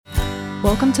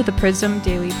Welcome to the Prism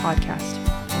Daily Podcast.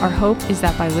 Our hope is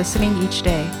that by listening each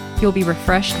day, you'll be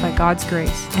refreshed by God's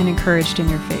grace and encouraged in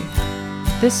your faith.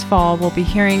 This fall, we'll be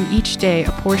hearing each day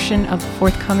a portion of the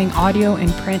forthcoming audio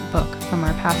and print book from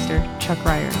our pastor, Chuck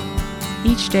Ryer.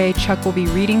 Each day, Chuck will be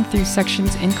reading through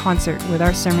sections in concert with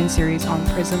our sermon series on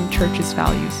Prism Church's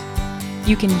values.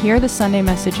 You can hear the Sunday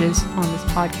messages on this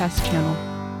podcast channel.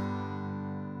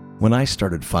 When I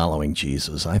started following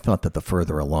Jesus, I thought that the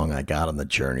further along I got on the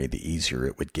journey, the easier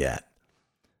it would get.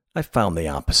 I found the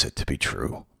opposite to be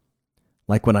true.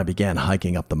 Like when I began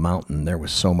hiking up the mountain, there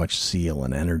was so much zeal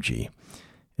and energy.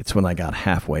 It's when I got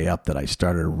halfway up that I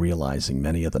started realizing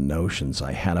many of the notions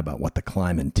I had about what the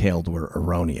climb entailed were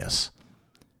erroneous.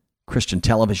 Christian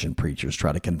television preachers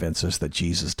try to convince us that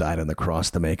Jesus died on the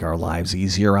cross to make our lives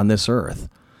easier on this earth.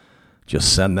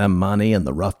 Just send them money and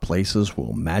the rough places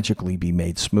will magically be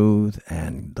made smooth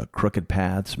and the crooked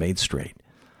paths made straight.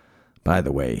 By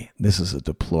the way, this is a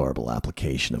deplorable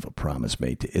application of a promise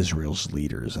made to Israel's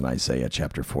leaders in Isaiah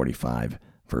chapter 45,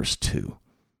 verse 2.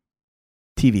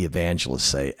 TV evangelists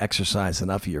say, exercise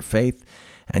enough of your faith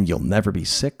and you'll never be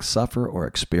sick, suffer, or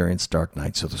experience dark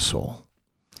nights of the soul.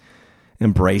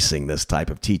 Embracing this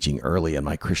type of teaching early in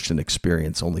my Christian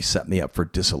experience only set me up for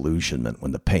disillusionment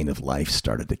when the pain of life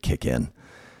started to kick in.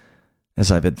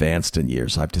 As I've advanced in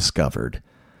years, I've discovered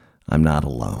I'm not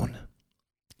alone.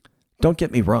 Don't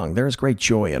get me wrong, there is great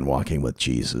joy in walking with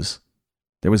Jesus.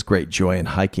 There was great joy in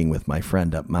hiking with my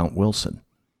friend up Mount Wilson.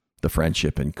 The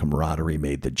friendship and camaraderie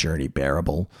made the journey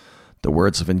bearable. The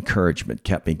words of encouragement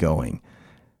kept me going.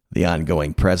 The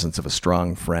ongoing presence of a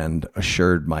strong friend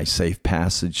assured my safe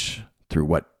passage through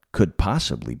what could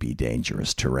possibly be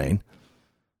dangerous terrain.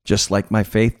 Just like my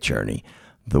faith journey,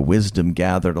 the wisdom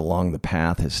gathered along the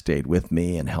path has stayed with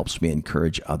me and helps me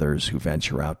encourage others who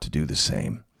venture out to do the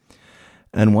same.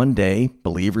 And one day,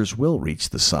 believers will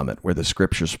reach the summit where the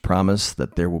scriptures promise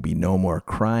that there will be no more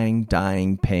crying,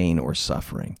 dying, pain, or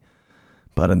suffering.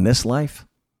 But in this life,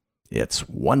 it's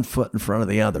one foot in front of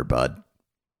the other, bud.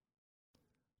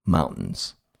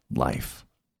 Mountains, life,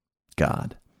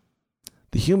 God.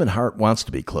 The human heart wants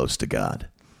to be close to God.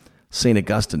 St.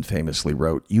 Augustine famously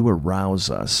wrote, "You arouse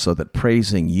us so that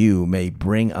praising you may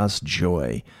bring us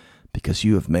joy, because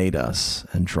you have made us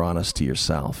and drawn us to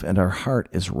yourself, and our heart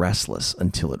is restless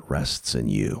until it rests in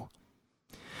you."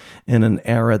 In an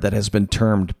era that has been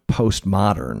termed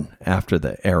postmodern after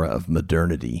the era of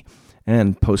modernity,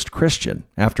 and post-Christian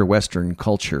after Western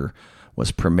culture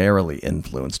was primarily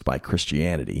influenced by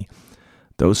Christianity,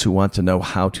 those who want to know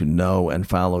how to know and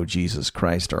follow Jesus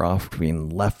Christ are often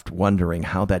left wondering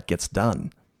how that gets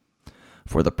done.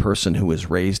 For the person who is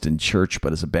raised in church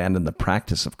but has abandoned the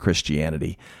practice of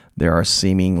Christianity, there are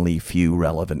seemingly few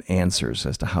relevant answers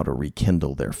as to how to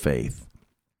rekindle their faith.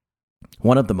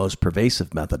 One of the most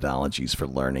pervasive methodologies for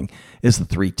learning is the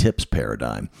 3 tips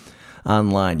paradigm.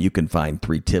 Online, you can find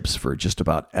 3 tips for just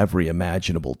about every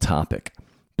imaginable topic.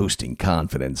 Boosting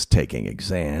confidence, taking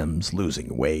exams,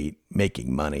 losing weight,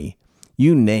 making money.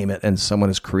 You name it, and someone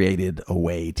has created a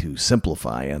way to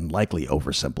simplify and likely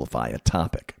oversimplify a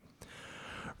topic.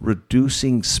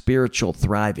 Reducing spiritual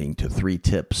thriving to 3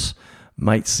 tips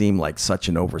might seem like such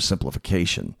an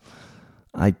oversimplification.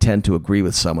 I tend to agree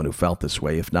with someone who felt this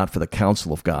way, if not for the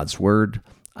counsel of God's Word,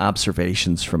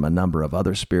 observations from a number of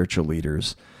other spiritual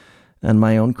leaders, and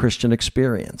my own Christian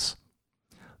experience.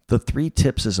 The 3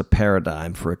 tips is a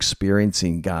paradigm for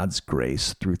experiencing God's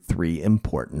grace through 3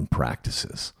 important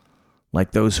practices.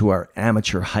 Like those who are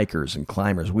amateur hikers and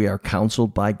climbers, we are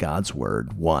counseled by God's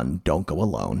Word. 1, don't go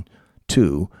alone.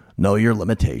 2, know your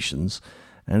limitations.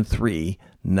 And 3,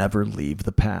 never leave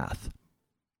the path.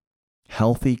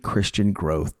 Healthy Christian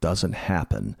growth doesn't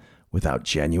happen without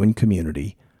genuine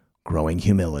community, growing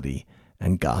humility,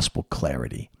 and gospel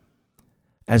clarity.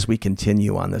 As we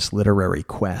continue on this literary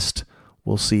quest,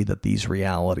 we'll see that these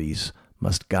realities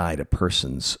must guide a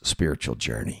person's spiritual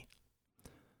journey.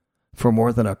 For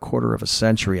more than a quarter of a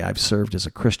century, I've served as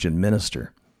a Christian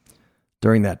minister.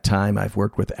 During that time, I've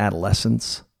worked with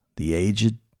adolescents, the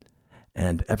aged,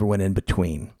 and everyone in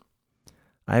between.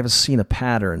 I have seen a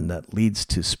pattern that leads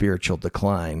to spiritual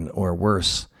decline, or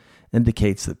worse,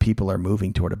 indicates that people are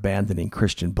moving toward abandoning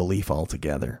Christian belief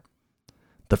altogether.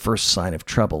 The first sign of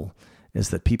trouble is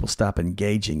that people stop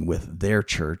engaging with their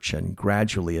church and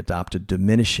gradually adopt a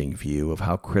diminishing view of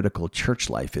how critical church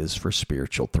life is for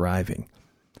spiritual thriving.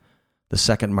 The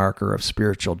second marker of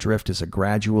spiritual drift is a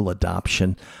gradual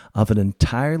adoption of an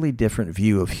entirely different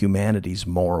view of humanity's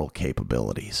moral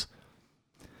capabilities.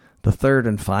 The third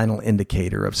and final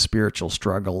indicator of spiritual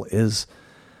struggle is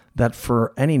that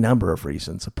for any number of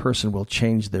reasons, a person will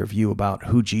change their view about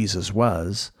who Jesus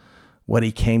was what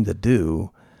he came to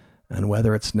do, and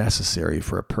whether it's necessary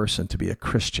for a person to be a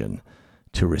Christian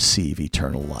to receive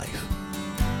eternal life.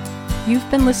 You've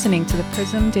been listening to the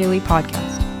Prism Daily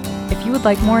Podcast. If you would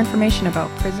like more information about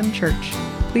Prism Church,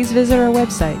 please visit our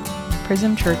website,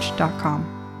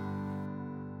 prismchurch.com.